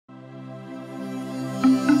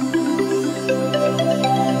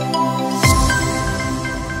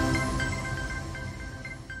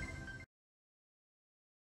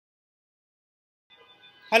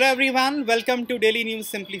Hello everyone, welcome to Daily News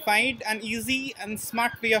Simplified, an easy and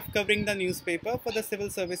smart way of covering the newspaper for the civil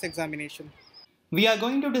service examination. We are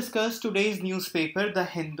going to discuss today's newspaper, The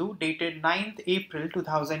Hindu, dated 9th April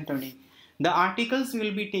 2020. The articles we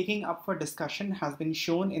will be taking up for discussion has been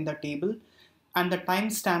shown in the table and the time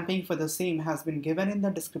stamping for the same has been given in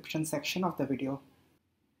the description section of the video.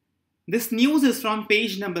 This news is from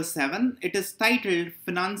page number 7. It is titled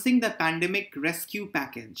Financing the Pandemic Rescue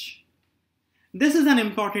Package. This is an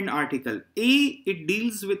important article. It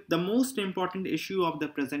deals with the most important issue of the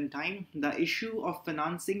present time, the issue of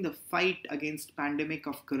financing the fight against pandemic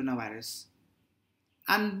of coronavirus.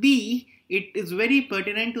 And B, it is very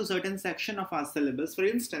pertinent to certain section of our syllabus. For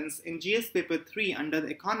instance, in GS paper 3 under the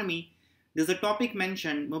economy, there's a topic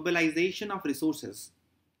mentioned, mobilization of resources.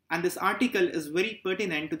 And this article is very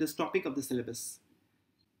pertinent to this topic of the syllabus.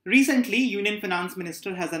 Recently, Union Finance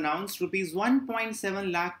Minister has announced rupees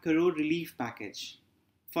 1.7 lakh crore relief package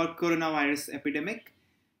for coronavirus epidemic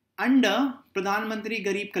under Pradhan Mantri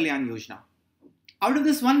Garib Kalyan Yojana. Out of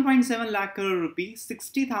this 1.7 lakh crore rupees,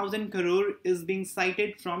 60,000 crore is being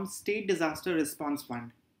cited from State Disaster Response Fund.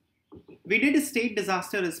 We did a State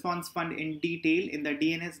Disaster Response Fund in detail in the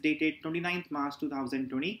DNS dated 29th March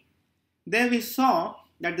 2020. There we saw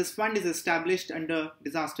that this fund is established under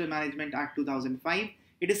Disaster Management Act 2005.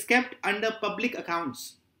 It is kept under public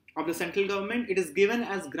accounts of the central government. It is given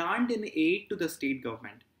as grant in aid to the state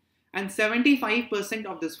government. And 75%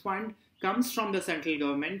 of this fund comes from the central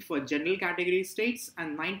government for general category states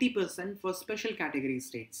and 90% for special category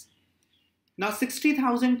states. Now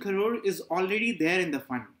 60,000 crore is already there in the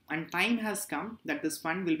fund and time has come that this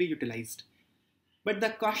fund will be utilized. But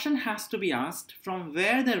the question has to be asked from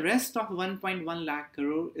where the rest of 1.1 lakh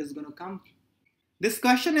crore is going to come. This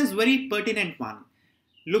question is very pertinent one.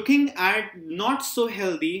 Looking at not so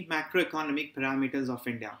healthy macroeconomic parameters of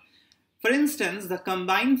India. For instance, the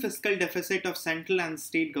combined fiscal deficit of central and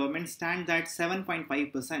state government stands at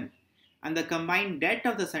 7.5% and the combined debt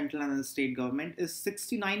of the central and the state government is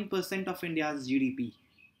 69% of India's GDP.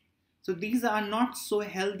 So these are not so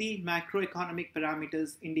healthy macroeconomic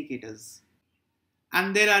parameters indicators.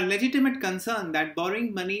 And there are legitimate concerns that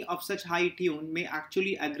borrowing money of such high tune may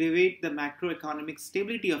actually aggravate the macroeconomic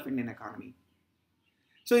stability of Indian economy.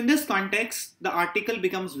 So in this context, the article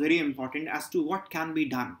becomes very important as to what can be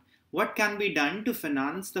done. What can be done to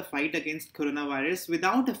finance the fight against coronavirus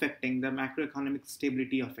without affecting the macroeconomic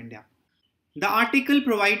stability of India? The article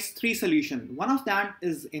provides 3 solutions. One of that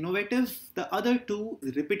is innovative, the other 2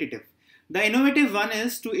 is repetitive. The innovative one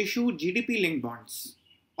is to issue GDP-linked bonds.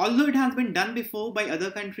 Although it has been done before by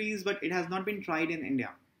other countries, but it has not been tried in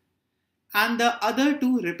India. And the other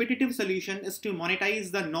 2 repetitive solution is to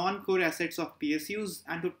monetize the non-core assets of PSUs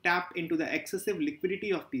and to tap into the excessive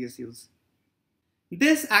liquidity of PSUs.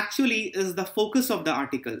 This actually is the focus of the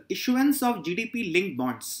article, issuance of GDP-linked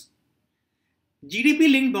bonds.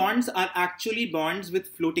 GDP-linked bonds are actually bonds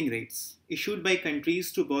with floating rates issued by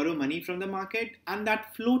countries to borrow money from the market, and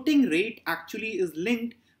that floating rate actually is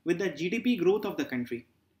linked with the GDP growth of the country.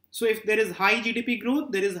 So if there is high GDP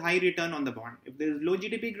growth, there is high return on the bond. If there is low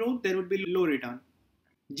GDP growth, there would be low return.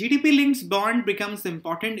 GDP-linked bond becomes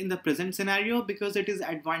important in the present scenario because it is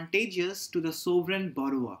advantageous to the sovereign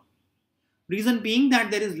borrower. Reason being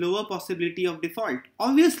that there is lower possibility of default.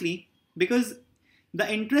 Obviously, because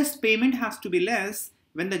the interest payment has to be less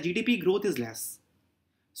when the GDP growth is less.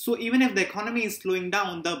 So even if the economy is slowing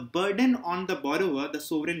down, the burden on the borrower, the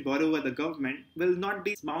sovereign borrower, the government, will not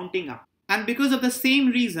be mounting up. And because of the same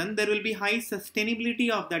reason, there will be high sustainability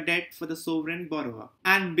of the debt for the sovereign borrower.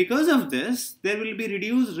 And because of this, there will be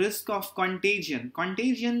reduced risk of contagion.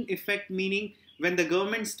 Contagion effect meaning when the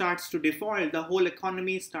government starts to default, the whole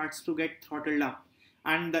economy starts to get throttled up.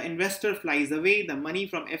 And the investor flies away, the money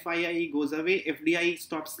from FII goes away, FDI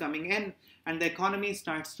stops coming in, and the economy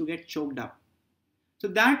starts to get choked up. So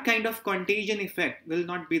that kind of contagion effect will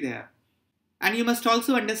not be there. And you must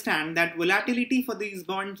also understand that volatility for these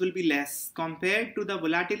bonds will be less compared to the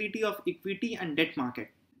volatility of equity and debt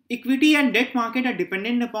market. Equity and debt market are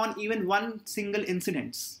dependent upon even one single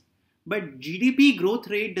incidents. But GDP growth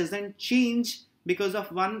rate doesn't change because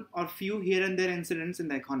of one or few here and there incidents in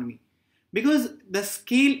the economy. Because the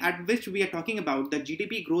scale at which we are talking about, the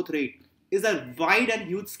GDP growth rate, is a wide and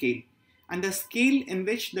huge scale. And the scale in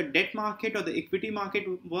which the debt market or the equity market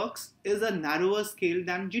works is a narrower scale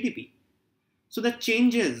than GDP. So the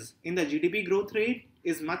changes in the GDP growth rate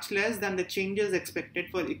is much less than the changes expected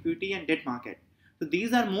for equity and debt market. So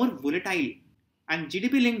these are more volatile and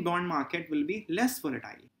GDP linked bond market will be less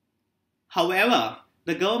volatile. However,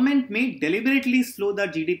 The government may deliberately slow the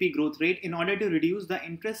GDP growth rate in order to reduce the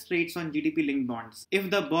interest rates on GDP linked bonds if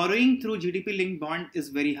the borrowing through GDP linked bond is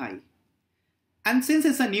very high. And since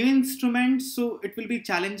it's a new instrument, so it will be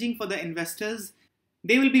challenging for the investors.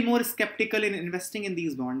 They will be more skeptical in investing in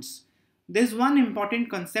these bonds. There's one important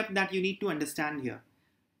concept that you need to understand here.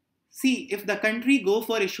 See, if the country go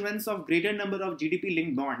for issuance of greater number of GDP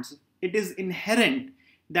linked bonds, it is inherent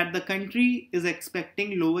that the country is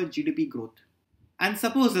expecting lower GDP growth. And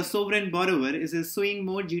suppose the sovereign borrower is issuing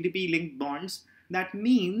more GDP linked bonds, that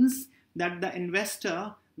means that the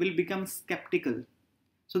investor will become skeptical.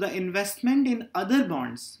 So the investment in other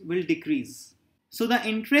bonds will decrease. So the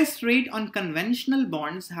interest rate on conventional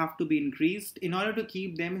bonds have to be increased in order to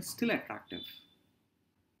keep them still attractive.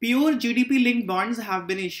 Pure GDP linked bonds have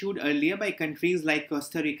been issued earlier by countries like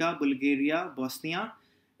Costa Rica, Bulgaria, Bosnia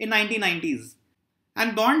in 1990s.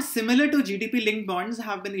 And bonds similar to GDP linked bonds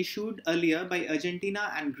have been issued earlier by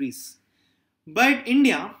Argentina and Greece. But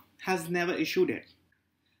India has never issued it.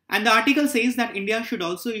 And the article says that India should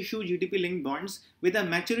also issue GDP linked bonds with a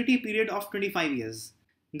maturity period of 25 years.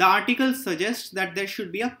 The article suggests that there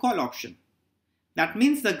should be a call option. That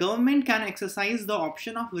means the government can exercise the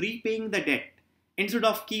option of repaying the debt instead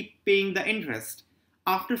of keep paying the interest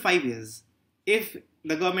after 5 years if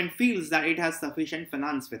the government feels that it has sufficient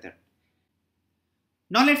finance with it.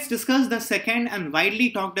 Now let's discuss the second and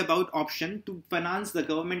widely talked about option to finance the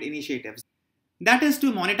government initiatives. That is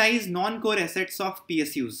to monetize non-core assets of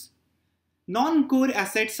PSUs. Non-core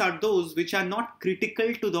assets are those which are not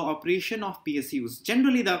critical to the operation of PSUs.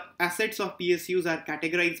 Generally, the assets of PSUs are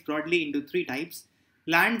categorized broadly into three types: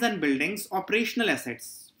 lands and buildings, operational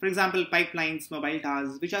assets, for example, pipelines, mobile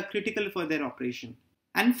towers, which are critical for their operation,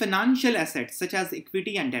 and financial assets such as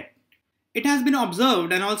equity and debt. It has been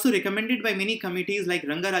observed and also recommended by many committees like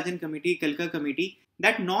Rangarajan Committee, Kalka Committee,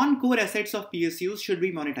 that non-core assets of PSUs should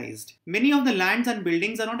be monetized. Many of the lands and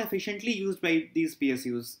buildings are not efficiently used by these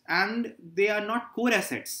PSUs and they are not core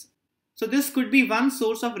assets. So this could be one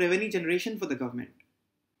source of revenue generation for the government.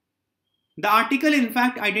 The article in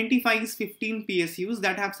fact identifies 15 PSUs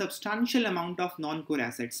that have substantial amount of non-core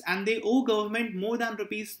assets and they owe government more than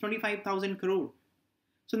rupees 25,000 crore.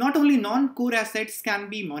 So not only non-core assets can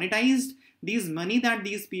be monetized, these money that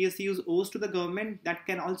these PSUs owes to the government that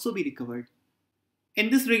can also be recovered. In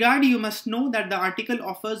this regard, you must know that the article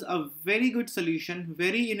offers a very good solution,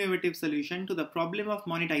 very innovative solution to the problem of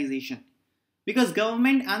monetization. Because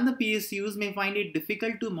government and the PSUs may find it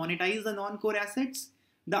difficult to monetize the non-core assets,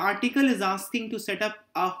 the article is asking to set up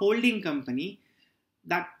a holding company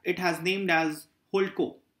that it has named as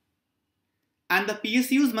Holdco. And the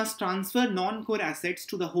PSUs must transfer non-core assets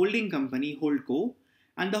to the holding company, Holdco,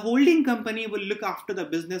 and the holding company will look after the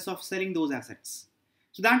business of selling those assets.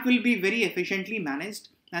 So that will be very efficiently managed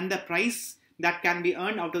and the price that can be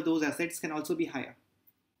earned out of those assets can also be higher.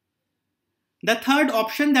 The third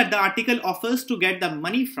option that the article offers to get the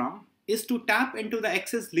money from is to tap into the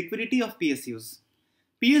excess liquidity of PSUs.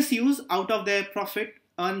 PSUs out of their profit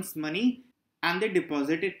earns money and they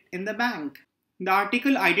deposit it in the bank. The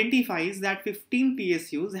article identifies that 15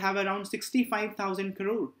 PSUs have around 65,000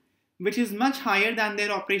 crore, which is much higher than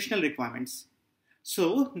their operational requirements.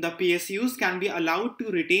 So, the PSUs can be allowed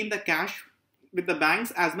to retain the cash with the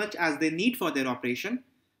banks as much as they need for their operation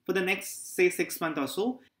for the next, say, 6 months or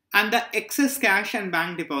so, and the excess cash and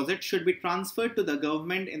bank deposit should be transferred to the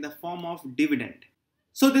government in the form of dividend.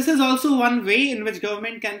 So, this is also one way in which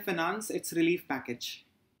government can finance its relief package.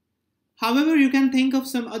 However, you can think of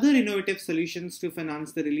some other innovative solutions to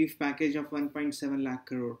finance the relief package of 1.7 lakh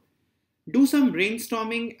crore. Do some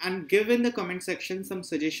brainstorming and give in the comment section some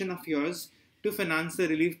suggestion of yours to finance the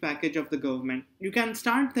relief package of the government. You can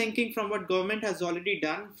start thinking from what government has already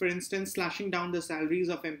done, for instance, slashing down the salaries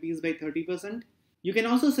of MPs by 30%. You can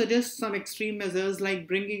also suggest some extreme measures like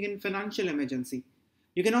bringing in financial emergency.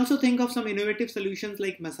 You can also think of some innovative solutions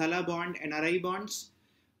like Masala bond, NRI bonds.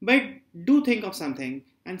 But do think of something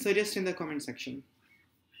and suggest in the comment section.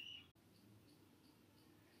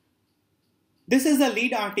 This is a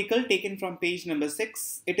lead article taken from page number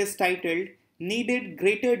 6. It is titled, Needed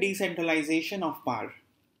Greater Decentralization of Power.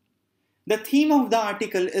 The theme of the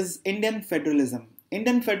article is Indian Federalism.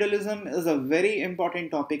 Indian Federalism is a very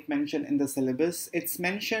important topic mentioned in the syllabus. It's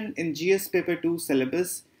mentioned in GS Paper 2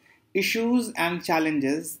 syllabus, Issues and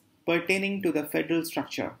Challenges Pertaining to the Federal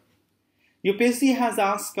Structure. UPSC has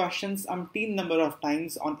asked questions umpteen number of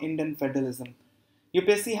times on Indian Federalism.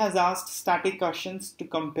 UPSC has asked static questions to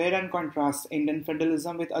compare and contrast Indian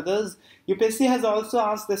Federalism with others. UPSC has also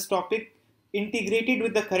asked this topic integrated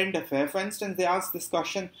with the current affair. For instance, they asked this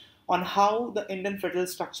question on how the Indian federal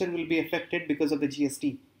structure will be affected because of the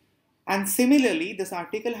GST. And similarly, this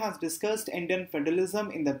article has discussed Indian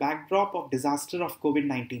federalism in the backdrop of disaster of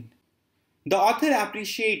COVID-19. The author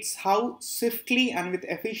appreciates how swiftly and with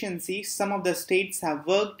efficiency some of the states have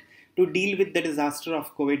worked to deal with the disaster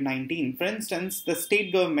of COVID-19. For instance, the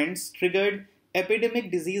state governments triggered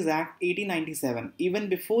Epidemic Disease Act 1897 even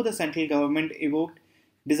before the central government evoked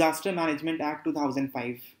Disaster Management Act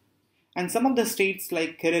 2005. And some of the states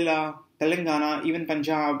like Kerala, Telangana, even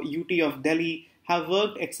Punjab, UT of Delhi have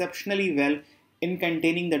worked exceptionally well in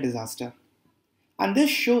containing the disaster. And this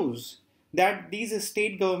shows that these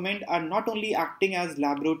state governments are not only acting as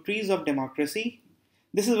laboratories of democracy.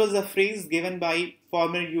 This was a phrase given by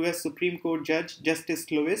former US Supreme Court Judge Justice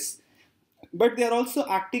Lewis, but they are also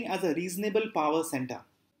acting as a reasonable power center.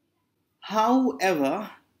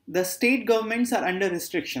 However, the state governments are under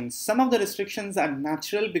restrictions. Some of the restrictions are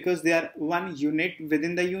natural because they are one unit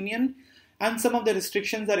within the union, and some of the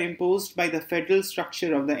restrictions are imposed by the federal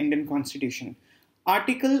structure of the Indian Constitution.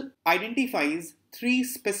 Article identifies 3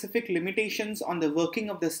 specific limitations on the working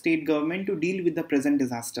of the state government to deal with the present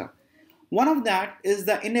disaster. One of that is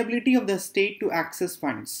the inability of the state to access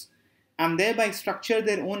funds and thereby structure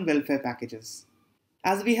their own welfare packages.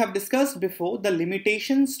 As we have discussed before, the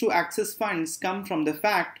limitations to access funds come from the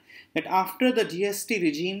fact that after the GST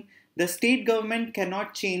regime, the state government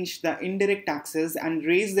cannot change the indirect taxes and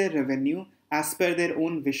raise their revenue as per their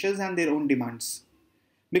own wishes and their own demands.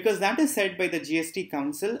 Because that is set by the GST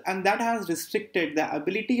Council, and that has restricted the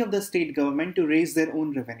ability of the state government to raise their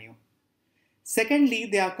own revenue. Secondly,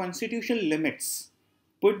 there are constitutional limits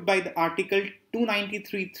put by the Article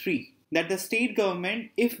 293(3) that the state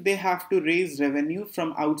government, if they have to raise revenue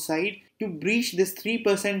from outside to breach this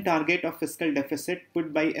 3% target of fiscal deficit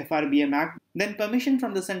put by FRBM Act, then permission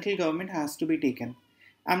from the central government has to be taken.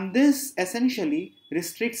 And this essentially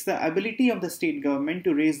restricts the ability of the state government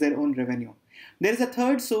to raise their own revenue. There is a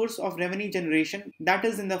third source of revenue generation that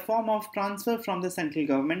is in the form of transfer from the central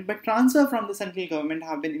government, but transfer from the central government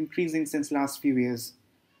have been increasing since last few years.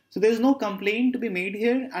 So there is no complaint to be made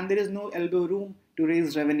here and there is no elbow room to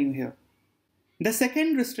raise revenue here. The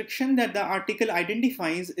second restriction that the article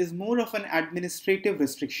identifies is more of an administrative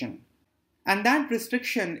restriction. And that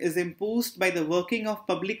restriction is imposed by the working of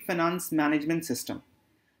public finance management system.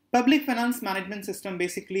 Public finance management system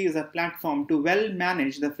basically is a platform to well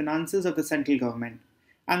manage the finances of the central government.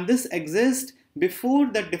 And this exists before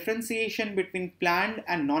the differentiation between planned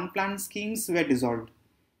and non-planned schemes were dissolved.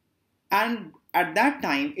 And at that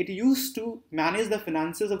time, it used to manage the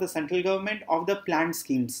finances of the central government of the planned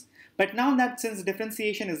schemes. But now that since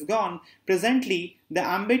differentiation is gone, presently the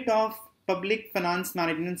ambit of public finance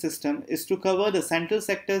management system is to cover the central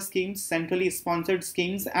sector schemes, centrally sponsored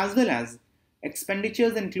schemes, as well as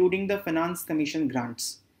expenditures including the finance commission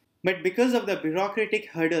grants. But because of the bureaucratic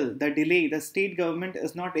hurdle, the delay, the state government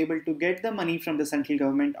is not able to get the money from the central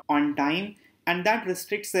government on time, and that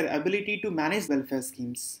restricts their ability to manage welfare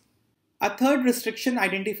schemes. A third restriction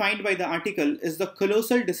identified by the article is the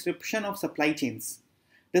colossal disruption of supply chains.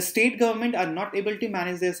 The state government are not able to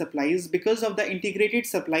manage their supplies because of the integrated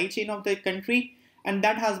supply chain of the country, and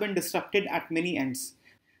that has been disrupted at many ends.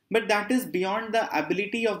 But that is beyond the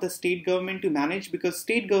ability of the state government to manage because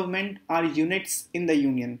state government are units in the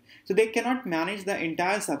union. So they cannot manage the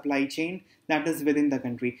entire supply chain that is within the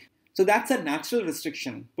country. So that's a natural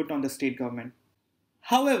restriction put on the state government.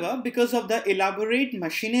 However, because of the elaborate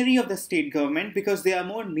machinery of the state government, because they are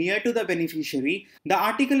more near to the beneficiary, the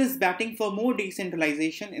article is batting for more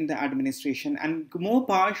decentralization in the administration and more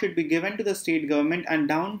power should be given to the state government and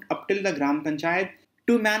down up till the Gram Panchayat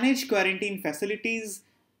to manage quarantine facilities,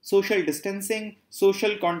 social distancing,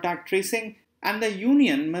 social contact tracing, and the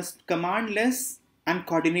union must command less and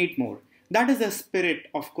coordinate more. That is the spirit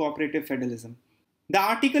of cooperative federalism. The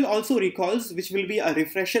article also recalls, which will be a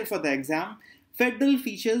refresher for the exam, federal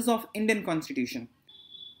features of Indian Constitution.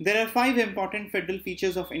 There are 5 important federal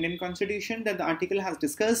features of Indian Constitution that the article has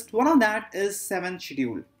discussed. One of that is 7th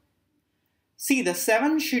schedule. See, the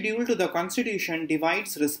 7th schedule to the Constitution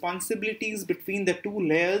divides responsibilities between the 2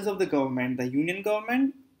 layers of the government, the union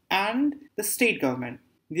government and the state government.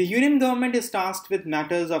 The union government is tasked with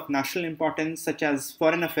matters of national importance such as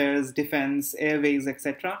foreign affairs, defense, airways,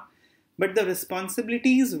 etc. But the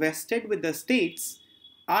responsibilities vested with the states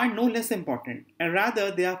are no less important, and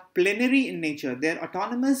rather they are plenary in nature. They are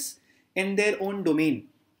autonomous in their own domain,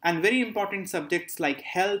 and very important subjects like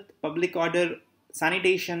health, public order,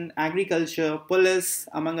 sanitation, agriculture, police,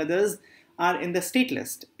 among others, are in the state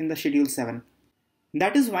list in the Schedule 7.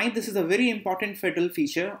 That is why this is a very important federal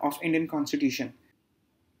feature of Indian Constitution.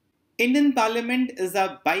 Indian Parliament is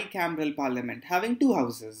a bicameral parliament having 2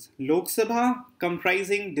 houses, Lok Sabha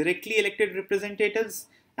comprising directly elected representatives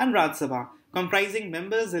and Raj Sabha, comprising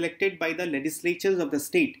members elected by the legislatures of the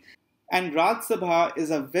state. And Raj Sabha is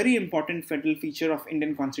a very important federal feature of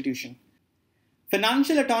Indian Constitution.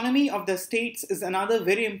 Financial autonomy of the states is another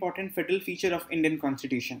very important federal feature of Indian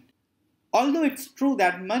Constitution. Although it's true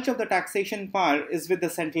that much of the taxation power is with the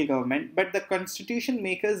central government, but the constitution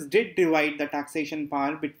makers did divide the taxation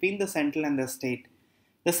power between the central and the state.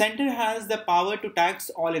 The center has the power to tax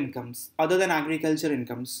all incomes other than agriculture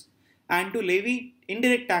incomes and to levy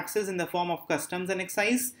indirect taxes in the form of customs and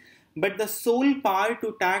excise, but the sole power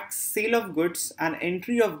to tax sale of goods and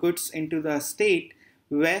entry of goods into the state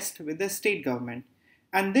vests with the state government.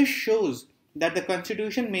 And this shows that the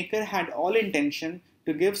constitution maker had all intention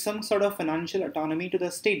to give some sort of financial autonomy to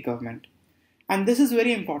the state government. And this is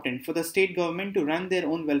very important for the state government to run their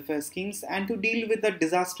own welfare schemes and to deal with the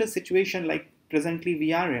disastrous situation like presently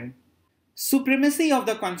we are in. Supremacy of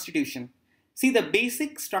the constitution. See, the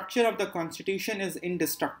basic structure of the constitution is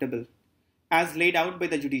indestructible, as laid out by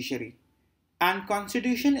the judiciary. And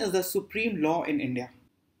constitution is the supreme law in India.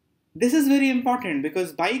 This is very important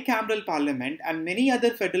because bicameral parliament and many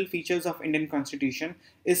other federal features of Indian constitution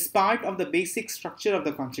is part of the basic structure of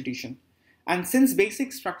the constitution. And since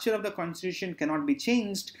basic structure of the constitution cannot be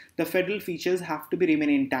changed, the federal features have to be remain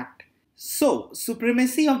intact. So,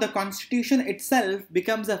 supremacy of the constitution itself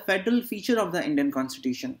becomes a federal feature of the Indian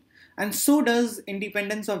constitution. And so does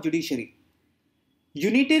independence of judiciary.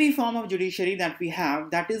 Unitary form of judiciary that we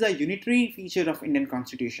have, that is a unitary feature of Indian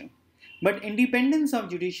constitution. But independence of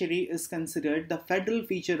judiciary is considered the federal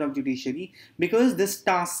feature of judiciary because this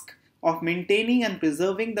task of maintaining and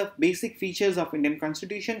preserving the basic features of Indian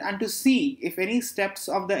constitution and to see if any steps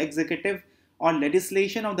of the executive or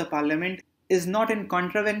legislation of the parliament is not in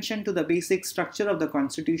contravention to the basic structure of the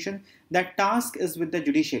constitution, that task is with the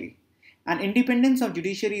judiciary. And independence of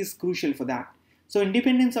judiciary is crucial for that. So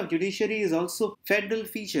independence of judiciary is also a federal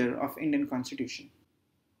feature of Indian constitution.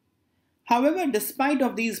 However, despite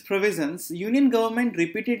of these provisions, Union government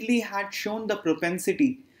repeatedly had shown the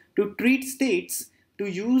propensity to treat states, to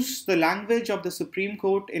use the language of the Supreme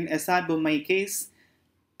Court in S.R. Bommai case,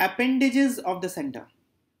 appendages of the center.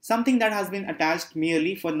 Something that has been attached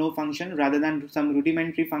merely for no function rather than some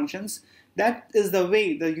rudimentary functions. That is the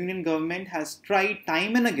way the Union government has tried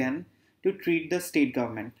time and again to treat the state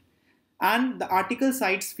government. And the article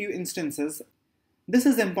cites few instances. This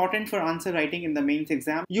is important for answer writing in the mains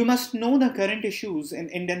exam. You must know the current issues in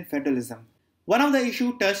Indian federalism. One of the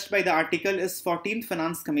issues touched by the article is 14th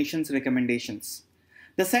Finance Commission's recommendations.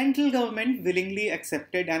 The central government willingly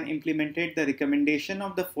accepted and implemented the recommendation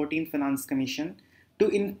of the 14th Finance Commission to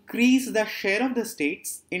increase the share of the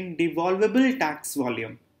states in devolvable tax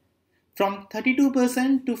volume from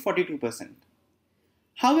 32% to 42%.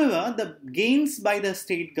 However, the gains by the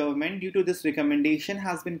state government due to this recommendation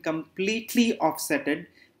has been completely offsetted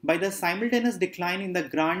by the simultaneous decline in the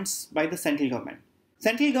grants by the central government.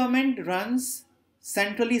 Central government runs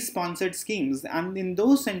centrally sponsored schemes, and in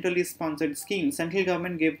those centrally sponsored schemes, central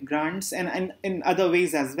government gave grants and in other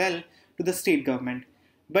ways as well to the state government.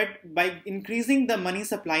 But by increasing the money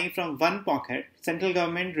supply from one pocket, central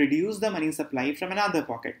government reduced the money supply from another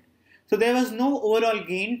pocket. So there was no overall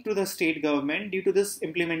gain to the state government due to this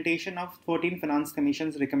implementation of 14th Finance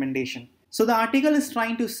Commission's recommendation. So the article is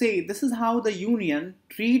trying to say this is how the union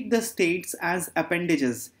treat the states as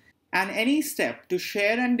appendages, and any step to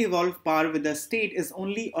share and devolve power with the state is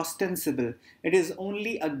only ostensible. It is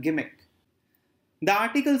only a gimmick. The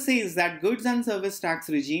article says that goods and service tax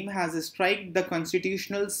regime has striked the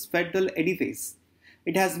constitutional federal edifice.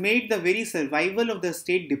 It has made the very survival of the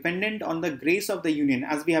state dependent on the grace of the union.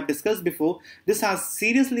 As we have discussed before, this has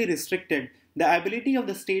seriously restricted the ability of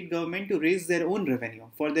the state government to raise their own revenue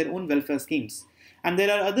for their own welfare schemes. And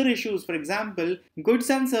there are other issues. For example, goods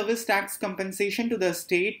and service tax compensation to the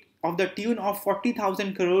state of the tune of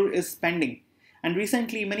 40,000 crore is pending. And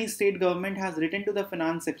recently, many state government has written to the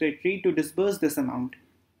finance secretary to disburse this amount.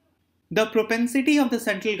 The propensity of the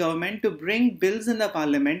central government to bring bills in the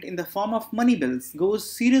parliament in the form of money bills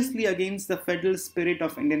goes seriously against the federal spirit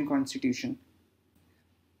of Indian constitution.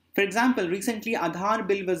 For example, recently Aadhaar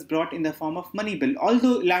bill was brought in the form of money bill,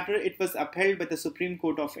 although later it was upheld by the Supreme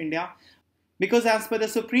Court of India, because as per the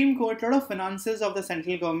Supreme Court, a lot of finances of the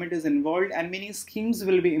central government is involved and many schemes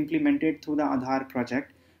will be implemented through the Aadhaar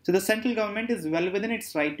project. So the central government is well within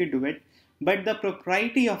its right to do it, but the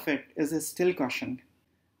propriety of it is still cautioned.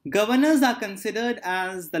 Governors are considered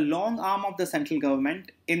as the long arm of the central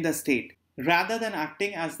government in the state. Rather than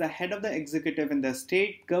acting as the head of the executive in the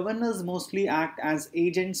state, governors mostly act as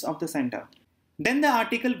agents of the center. Then the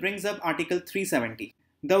article brings up Article 370.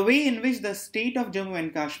 The way in which the state of Jammu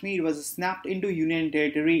and Kashmir was snapped into union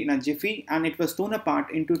territory in a jiffy and it was torn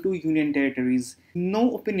apart into two union territories.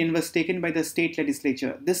 No opinion was taken by the state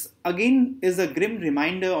legislature. This again is a grim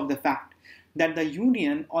reminder of the fact that the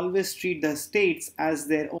union always treat the states as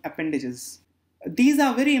their own appendages. These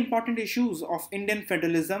are very important issues of Indian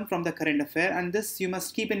federalism from the current affair, and this you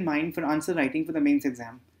must keep in mind for answer writing for the mains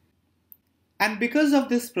exam. And because of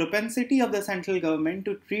this propensity of the central government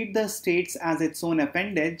to treat the states as its own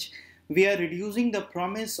appendage, we are reducing the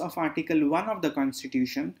promise of Article 1 of the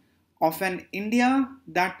Constitution of an India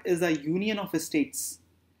that is a union of states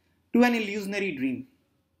to an illusionary dream.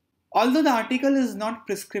 Although the article is not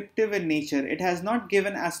prescriptive in nature, it has not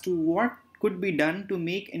given as to what could be done to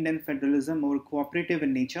make Indian federalism more cooperative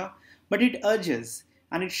in nature, but it urges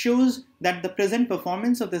and it shows that the present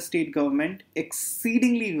performance of the state government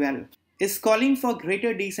exceedingly well is calling for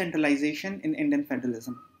greater decentralization in Indian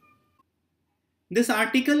federalism. This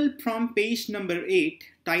article from page number 8,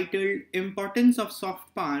 titled Importance of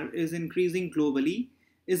Soft Power is Increasing Globally,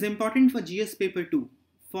 is important for GS paper 2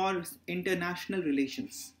 for international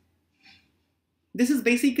relations. This is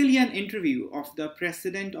basically an interview of the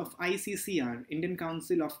president of ICCR, Indian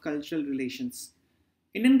Council of Cultural Relations.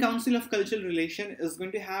 Indian Council of Cultural Relations is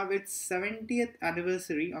going to have its 70th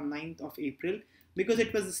anniversary on 9th of April because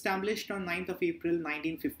it was established on 9th of April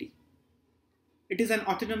 1950. It is an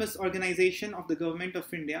autonomous organization of the Government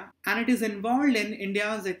of India and it is involved in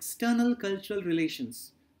India's external cultural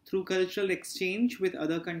relations through cultural exchange with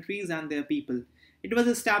other countries and their people. It was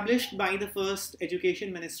established by the first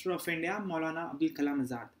Education Minister of India, Maulana Abdul Kalam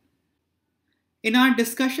Azad. In our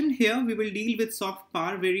discussion here, we will deal with soft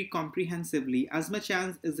power very comprehensively, as much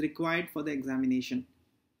as is required for the examination.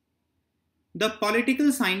 The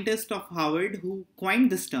political scientist of Harvard who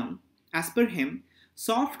coined this term, as per him,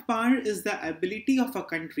 soft power is the ability of a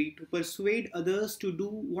country to persuade others to do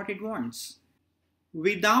what it wants,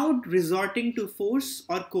 without resorting to force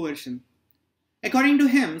or coercion. According to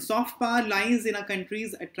him, soft power lies in a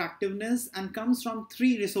country's attractiveness and comes from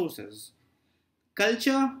three resources: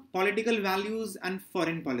 culture, political values, and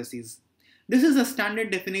foreign policies. This is a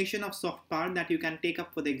standard definition of soft power that you can take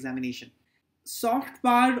up for the examination. Soft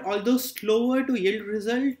power, although slower to yield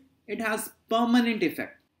result, it has permanent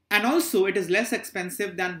effect. And also it is less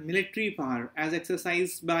expensive than military power as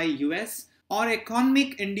exercised by US or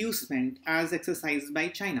economic inducement as exercised by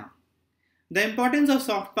China. The importance of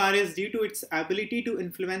soft power is due to its ability to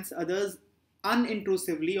influence others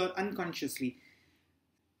unintrusively or unconsciously.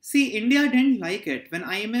 See, India didn't like it when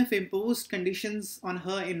IMF imposed conditions on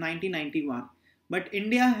her in 1991. But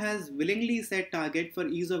India has willingly set target for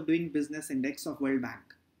ease of doing business index of World Bank.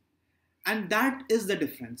 And that is the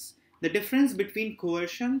difference. The difference between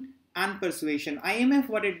coercion and persuasion. IMF,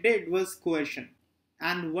 what it did was coercion.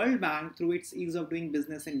 And World Bank, through its ease of doing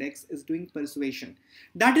business index, is doing persuasion.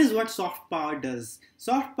 That is what soft power does.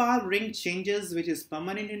 Soft power brings changes which is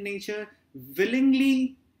permanent in nature,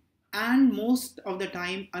 willingly and most of the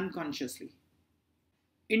time unconsciously.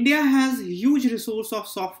 India has huge resource of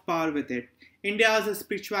soft power with it. India's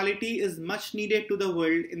spirituality is much needed to the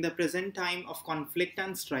world in the present time of conflict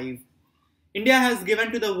and strife. India has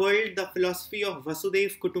given to the world the philosophy of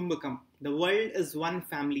Vasudhaiv Kutumbakam. The world is one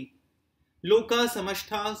family. Loka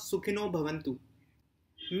samashtha sukhino bhavantu.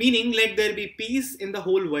 Meaning, let there be peace in the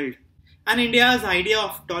whole world. And India's idea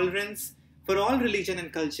of tolerance for all religion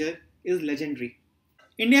and culture is legendary.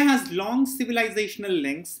 India has long civilizational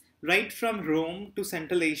links right from Rome to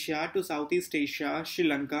Central Asia to Southeast Asia, Sri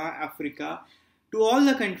Lanka, Africa, to all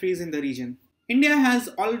the countries in the region. India has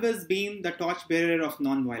always been the torchbearer of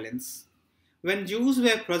non-violence. When Jews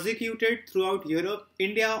were persecuted throughout Europe,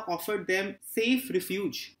 India offered them safe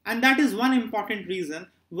refuge. And that is one important reason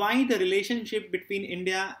why the relationship between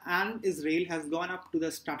India and Israel has gone up to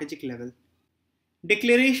the strategic level.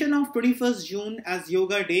 Declaration of 21st June as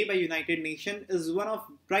Yoga Day by United Nations is one of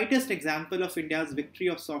brightest example of India's victory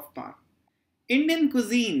of soft power. Indian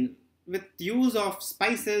cuisine with use of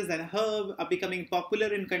spices and herb are becoming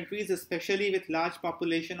popular in countries especially with large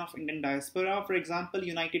population of Indian diaspora, for example,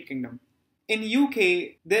 United Kingdom. In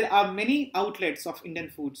UK, there are many outlets of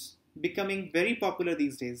Indian foods becoming very popular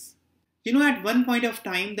these days. You know, at one point of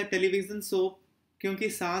time, the television soap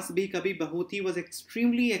Kyunki Saas Bhi Kabhi Bahu Thi was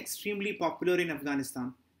extremely popular in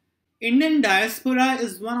Afghanistan. Indian diaspora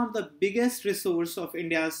is one of the biggest resource of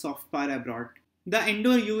India's soft power abroad. The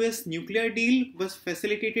Indo-US nuclear deal was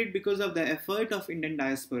facilitated because of the effort of Indian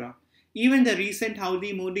diaspora. Even the recent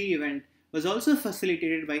Howdy Modi event was also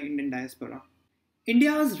facilitated by Indian diaspora.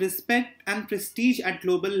 India's respect and prestige at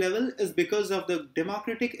global level is because of the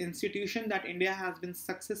democratic institution that India has been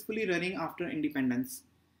successfully running after independence.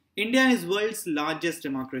 India is world's largest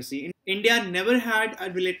democracy. India never had a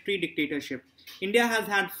military dictatorship. India has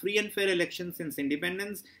had free and fair elections since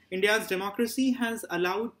independence. India's democracy has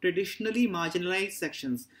allowed traditionally marginalized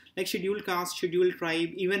sections like scheduled caste, scheduled tribe,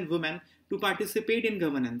 even women to participate in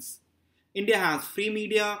governance. India has free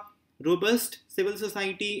media, robust civil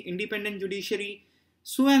society, independent judiciary,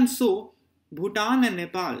 so and so. Bhutan and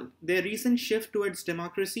Nepal, their recent shift towards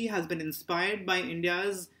democracy has been inspired by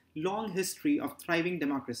India's long history of thriving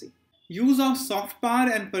democracy. Use of soft power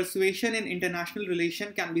and persuasion in international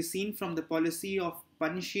relations can be seen from the policy of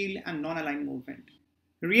Panchsheel and non-aligned movement.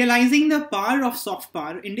 Realizing the power of soft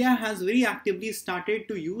power, India has very actively started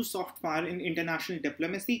to use soft power in international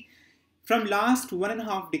diplomacy from last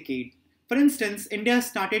 1.5 decade. For instance, India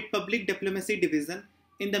started public diplomacy division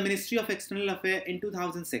in the Ministry of External Affairs in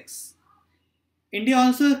 2006. India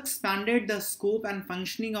also expanded the scope and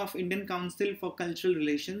functioning of Indian Council for Cultural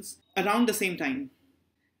Relations around the same time.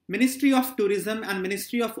 Ministry of Tourism and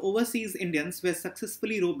Ministry of Overseas Indians were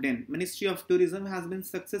successfully roped in. Ministry of Tourism has been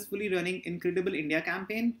successfully running Incredible India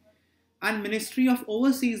campaign, and Ministry of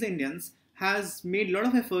Overseas Indians has made a lot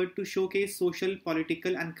of effort to showcase social,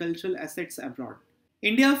 political and cultural assets abroad.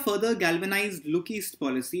 India further galvanized Look East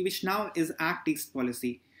policy, which now is Act East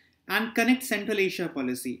policy, and Connect Central Asia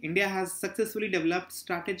policy. India has successfully developed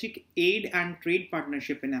strategic aid and trade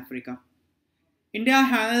partnership in Africa. India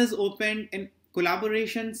has opened in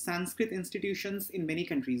collaboration Sanskrit institutions in many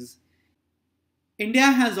countries. India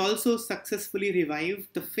has also successfully revived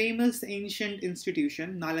the famous ancient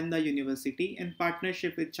institution Nalanda University in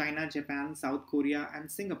partnership with China, Japan, South Korea and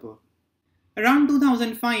Singapore. Around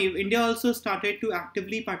 2005, India also started to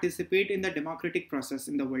actively participate in the democratic process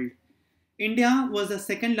in the world. India was the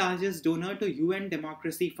second largest donor to UN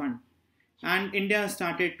Democracy Fund, and India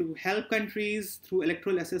started to help countries through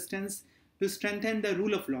electoral assistance to strengthen the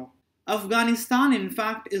rule of law. Afghanistan, in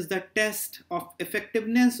fact, is the test of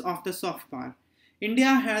effectiveness of the soft power. India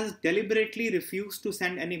has deliberately refused to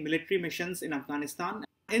send any military missions in Afghanistan,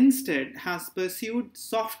 instead has pursued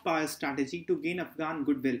soft power strategy to gain Afghan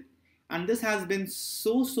goodwill. And this has been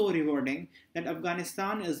so rewarding that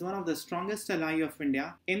Afghanistan is one of the strongest ally of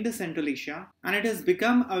India in the Central Asia, and it has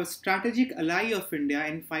become a strategic ally of India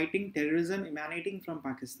in fighting terrorism emanating from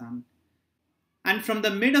Pakistan. And from the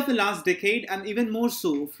mid of the last decade, and even more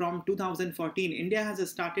so from 2014, India has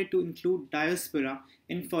started to include diaspora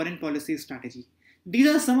in foreign policy strategy.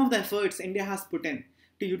 These are some of the efforts India has put in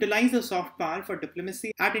to utilize the soft power for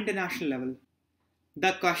diplomacy at international level.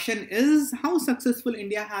 The question is how successful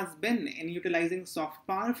India has been in utilizing soft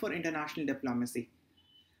power for international diplomacy.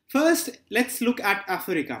 First, let's look at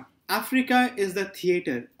Africa. Africa is the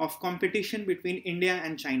theater of competition between India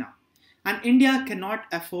and China. And India cannot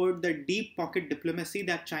afford the deep pocket diplomacy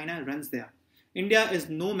that China runs there. India is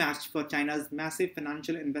no match for China's massive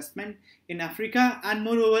financial investment in Africa and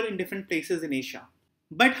moreover in different places in Asia.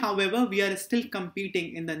 But however, we are still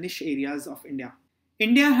competing in the niche areas of India.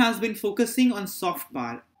 India has been focusing on soft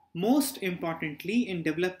power, most importantly in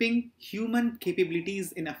developing human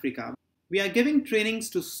capabilities in Africa. We are giving trainings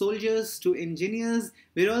to soldiers, to engineers.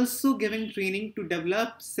 We are also giving training to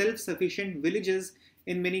develop self-sufficient villages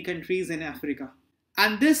in many countries in Africa.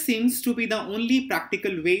 And this seems to be the only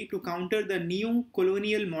practical way to counter the new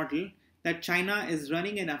colonial model that China is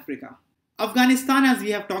running in Africa. Afghanistan, as we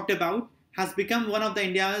have talked about, has become one of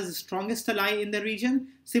India's strongest ally in the region.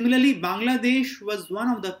 Similarly, Bangladesh was one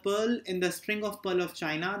of the pearl in the string of pearl of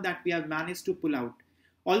China that we have managed to pull out.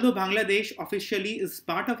 Although Bangladesh officially is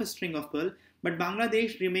part of a string of pearl, but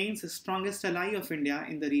Bangladesh remains the strongest ally of India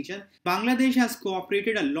in the region. Bangladesh has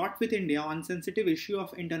cooperated a lot with India on sensitive issue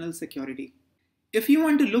of internal security. If you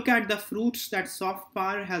want to look at the fruits that soft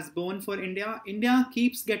power has borne for India, India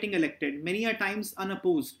keeps getting elected, many a times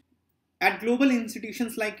unopposed, at global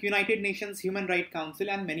institutions like United Nations Human Rights Council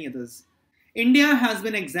and many others. India has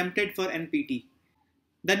been exempted for NPT.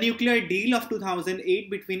 The nuclear deal of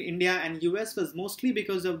 2008 between India and US was mostly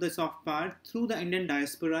because of the soft power through the Indian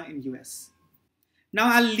diaspora in US.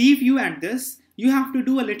 Now I'll leave you at this. You have to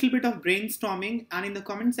do a little bit of brainstorming and in the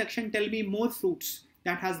comment section tell me more fruits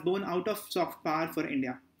that has borne out of soft power for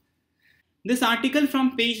India. This article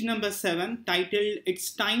from page number 7 titled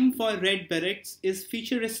 "It's Time for Red Berets" is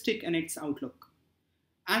futuristic in its outlook.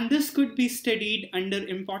 And this could be studied under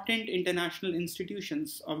important international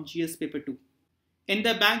institutions of GS paper 2. In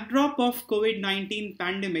the backdrop of COVID-19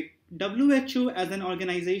 pandemic, WHO as an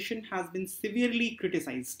organization has been severely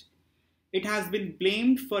criticized. It has been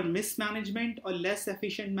blamed for mismanagement or less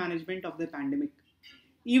efficient management of the pandemic.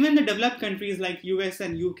 Even the developed countries like US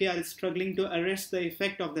and UK are struggling to arrest the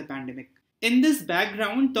effect of the pandemic. In this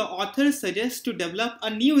background, the author suggests to develop a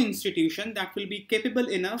new institution that will be capable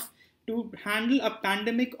enough to handle a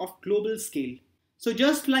pandemic of global scale. So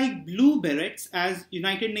just like Blue Berets, as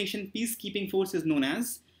United Nations Peacekeeping Force is known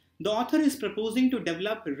as, the author is proposing to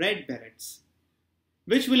develop Red Berets,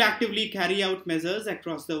 which will actively carry out measures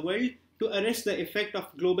across the world to arrest the effect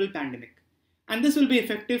of global pandemic. And this will be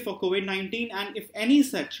effective for COVID-19 and if any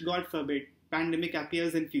such, God forbid, pandemic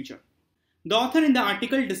appears in future. The author in the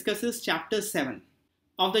article discusses Chapter 7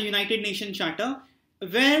 of the United Nations Charter,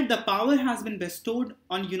 where the power has been bestowed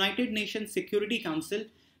on United Nations Security Council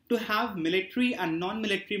to have military and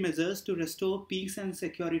non-military measures to restore peace and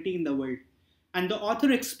security in the world. And the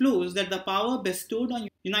author explores that the power bestowed on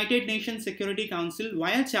United Nations Security Council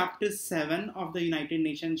via Chapter 7 of the United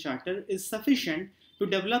Nations Charter is sufficient to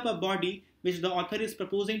develop a body which the author is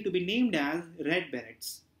proposing to be named as Red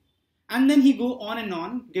Berets. And then he goes on and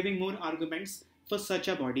on giving more arguments for such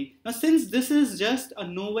a body. Now since this is just a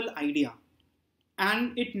novel idea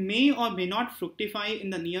and it may or may not fructify in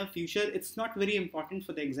the near future, it's not very important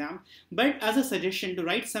for the exam. But as a suggestion to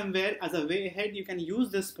write somewhere as a way ahead, you can use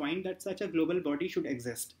this point that such a global body should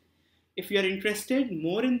exist. If you are interested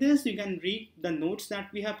more in this, you can read the notes that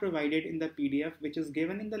we have provided in the PDF, which is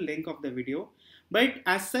given in the link of the video. But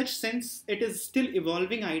as such, since it is still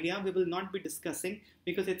evolving idea, we will not be discussing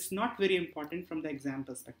because it's not very important from the exam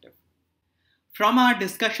perspective. From our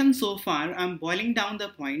discussion so far, I'm boiling down the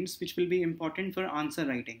points which will be important for answer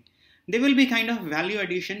writing. They will be kind of value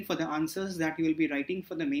addition for the answers that you will be writing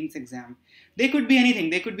for the mains exam. They could be anything.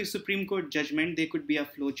 They could be Supreme Court judgment, they could be a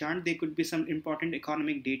flowchart, they could be some important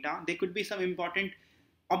economic data, they could be some important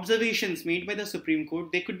observations made by the Supreme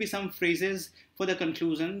Court, they could be some phrases for the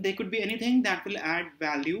conclusion, they could be anything that will add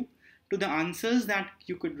value to the answers that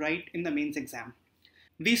you could write in the mains exam.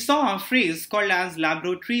 We saw a phrase called as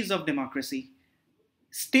laboratories of democracy.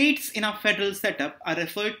 States in a federal setup are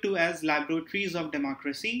referred to as laboratories of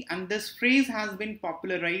democracy, and this phrase has been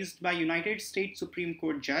popularized by United States Supreme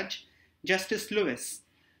Court Judge Justice Lewis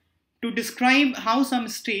to describe how some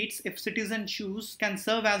states, if citizens choose, can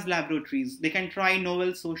serve as laboratories. They can try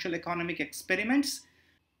novel social economic experiments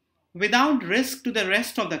without risk to the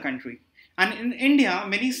rest of the country. And in India,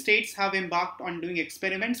 many states have embarked on doing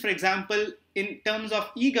experiments. For example, in terms of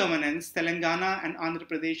e-governance, Telangana and Andhra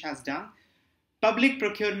Pradesh has done. Public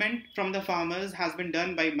procurement from the farmers has been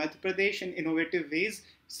done by Madhya Pradesh in innovative ways.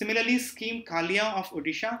 Similarly, scheme Kalia of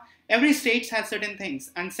Odisha. Every state has certain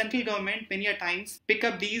things, and central government many a times pick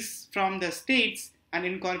up these from the states and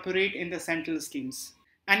incorporate in the central schemes.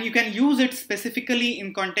 And you can use it specifically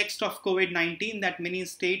in context of COVID-19 that many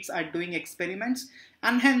states are doing experiments,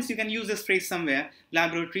 and hence you can use this phrase somewhere,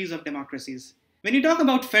 laboratories of democracies. When you talk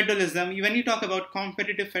about federalism, when you talk about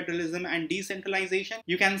competitive federalism and decentralization,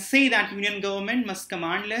 you can say that union government must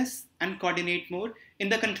command less and coordinate more in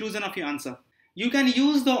the conclusion of your answer. You can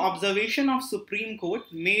use the observation of Supreme Court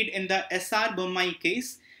made in the S.R. Bommai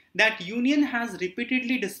case that union has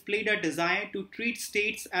repeatedly displayed a desire to treat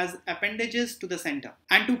states as appendages to the center.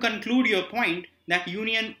 And to conclude your point that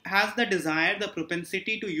union has the desire, the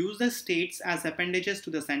propensity to use the states as appendages to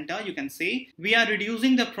the center, you can say, we are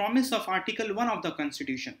reducing the promise of Article 1 of the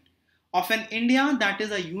Constitution of an India that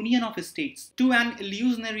is a union of states to an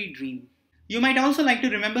illusionary dream. You might also like to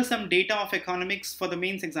remember some data of economics for the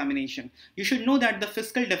mains examination. You should know that the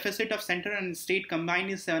fiscal deficit of center and state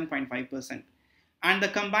combined is 7.5%. And the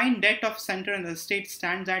combined debt of center and the state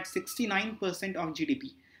stands at 69% of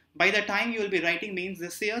GDP. By the time you will be writing mains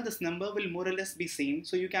this year, this number will more or less be same.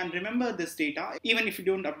 So you can remember this data. Even if you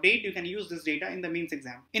don't update, you can use this data in the mains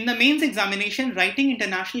exam. In the mains examination, writing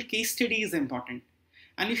international case study is important.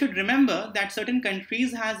 And you should remember that certain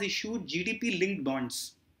countries has issued GDP linked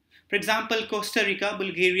bonds. For example, Costa Rica,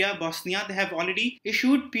 Bulgaria, Bosnia, they have already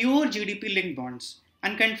issued pure GDP linked bonds.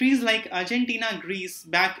 And countries like Argentina, Greece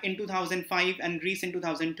back in 2005 and Greece in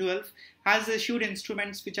 2012 has issued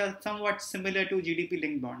instruments which are somewhat similar to GDP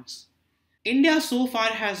linked bonds. India so far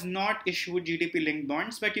has not issued GDP linked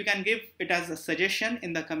bonds, but you can give it as a suggestion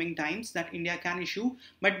in the coming times that India can issue,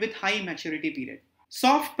 but with high maturity period.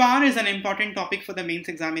 Soft power is an important topic for the mains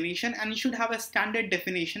examination, and you should have a standard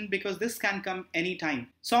definition because this can come anytime.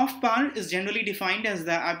 Soft power is generally defined as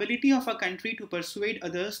the ability of a country to persuade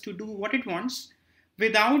others to do what it wants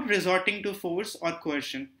without resorting to force or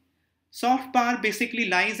coercion. Soft power basically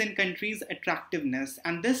lies in countries' attractiveness,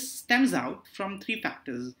 and this stems out from three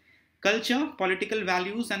factors: culture, political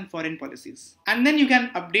values, and foreign policies. And then you can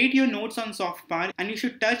update your notes on soft power, and you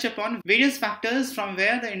should touch upon various factors from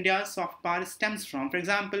where the India's soft power stems from. For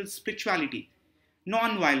example, spirituality,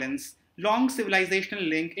 non-violence, long civilizational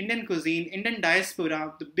link, Indian cuisine, Indian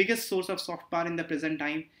diaspora, the biggest source of soft power in the present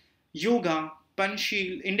time, yoga,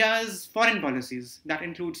 Panchsheel, India's foreign policies. That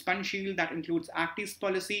includes Panchsheel, that includes Act East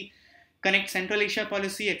policy, Connect Central Asia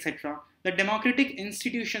policy, etc. The democratic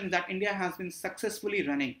institutions that India has been successfully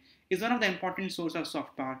running is one of the important sources of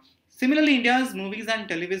soft power. Similarly, India's movies and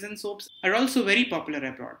television soaps are also very popular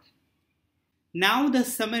abroad. Now the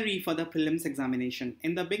summary for the prelims examination.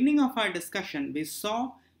 In the beginning of our discussion, we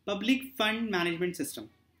saw public fund management system.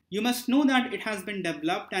 You must know that it has been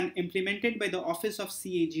developed and implemented by the Office of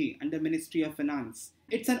CAG and the Ministry of Finance.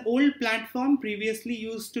 It's an old platform previously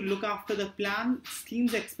used to look after the plan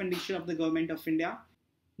schemes expenditure of the Government of India.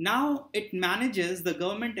 Now it manages the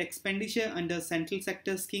government expenditure under central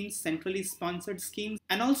sector schemes, centrally sponsored schemes,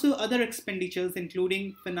 and also other expenditures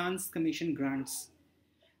including Finance Commission grants.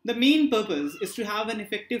 The main purpose is to have an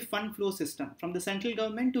effective fund flow system from the central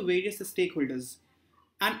government to various stakeholders.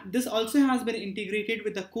 And this also has been integrated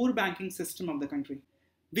with the core banking system of the country.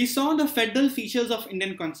 We saw the federal features of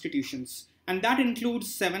Indian constitutions, and that includes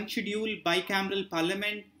 7th schedule, bicameral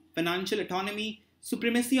parliament, financial autonomy,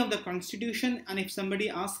 supremacy of the constitution, and if somebody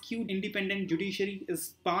asks you independent judiciary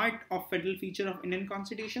is part of federal feature of Indian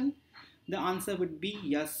constitution, the answer would be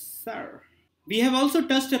yes, sir. We have also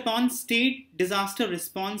touched upon State Disaster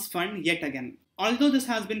Response Fund yet again. Although this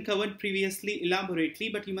has been covered previously elaborately,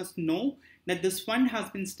 but you must know that this fund has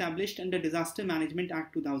been established under Disaster Management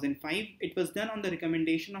Act 2005. It was done on the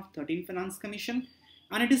recommendation of 13th Finance Commission,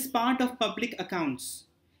 and it is part of public accounts.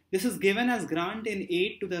 This is given as grant in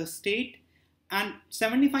aid to the state, and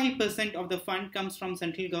 75% of the fund comes from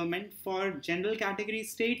central government for general category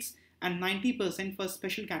states and 90% for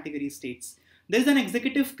special category states. There is an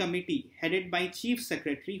executive committee headed by Chief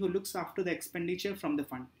Secretary who looks after the expenditure from the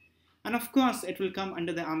fund. And of course, it will come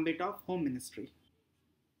under the ambit of Home Ministry.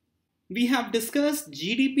 We have discussed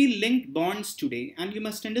GDP-linked bonds today, and you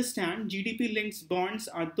must understand GDP-linked bonds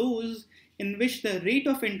are those in which the rate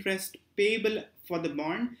of interest payable for the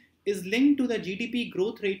bond is linked to the GDP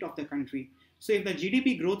growth rate of the country. So if the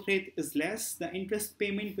GDP growth rate is less, the interest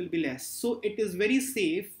payment will be less. So it is very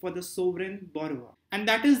safe for the sovereign borrower. And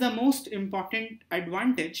that is the most important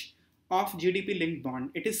advantage of GDP-linked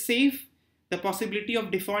bond. It is safe, the possibility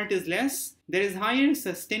of default is less, there is higher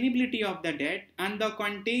sustainability of the debt, and the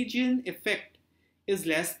contagion effect is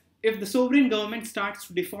less. If the sovereign government starts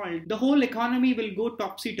to default, the whole economy will go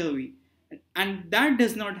topsy-turvy. And that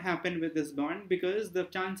does not happen with this bond because the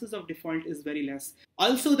chances of default is very less.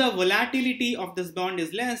 Also, the volatility of this bond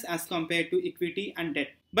is less as compared to equity and debt.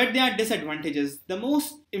 But there are disadvantages. The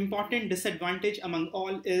most important disadvantage among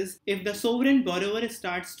all is if the sovereign borrower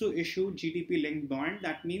starts to issue GDP-linked bond,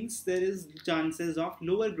 that means there is chances of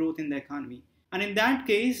lower growth in the economy. And in that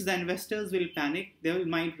case, the investors will panic, they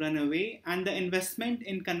might run away, and the investment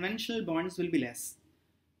in conventional bonds will be less.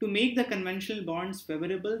 To make the conventional bonds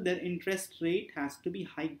favorable, their interest rate has to be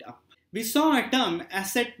hiked up. We saw a term,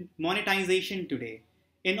 asset monetization, today.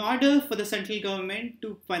 In order for the central government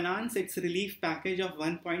to finance its relief package of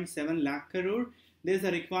 1.7 lakh crore, there is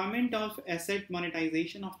a requirement of asset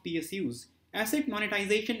monetization of PSUs. Asset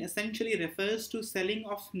monetization essentially refers to selling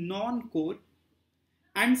of non-core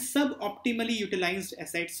and suboptimally utilized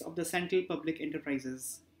assets of the central public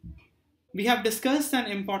enterprises. We have discussed an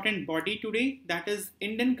important body today, that is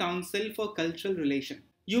Indian Council for Cultural Relation.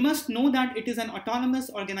 You must know that it is an autonomous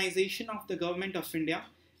organization of the Government of India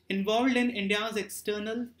involved in India's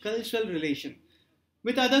external cultural relation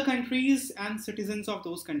with other countries and citizens of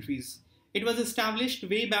those countries. It was established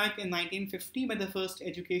way back in 1950 by the first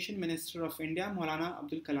Education Minister of India, Maulana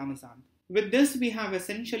Abdul Kalam Azad. With this, we have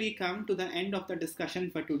essentially come to the end of the discussion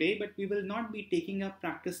for today, but we will not be taking up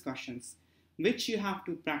practice questions, which you have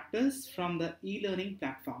to practice from the e-learning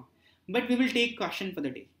platform. But we will take question for the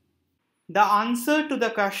day. The answer to the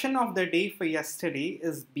question of the day for yesterday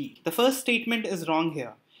is B. The first statement is wrong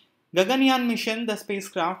here. Gaganyaan mission, the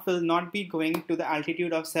spacecraft, will not be going to the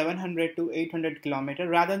altitude of 700 to 800 km,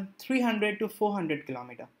 rather 300 to 400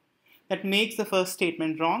 km. That makes the first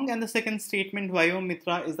statement wrong, and the second statement,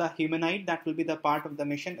 Vayomitra is the humanoid that will be the part of the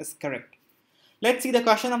mission, is correct. Let's see the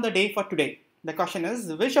question of the day for today. The question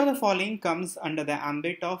is, which of the following comes under the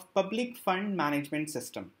ambit of public fund management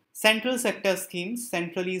system? Central sector schemes,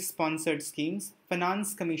 centrally sponsored schemes,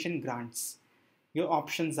 finance commission grants. Your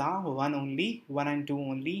options are 1 only, 1 and 2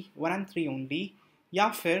 only, 1 and 3 only,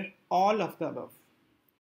 या फिर all of the above.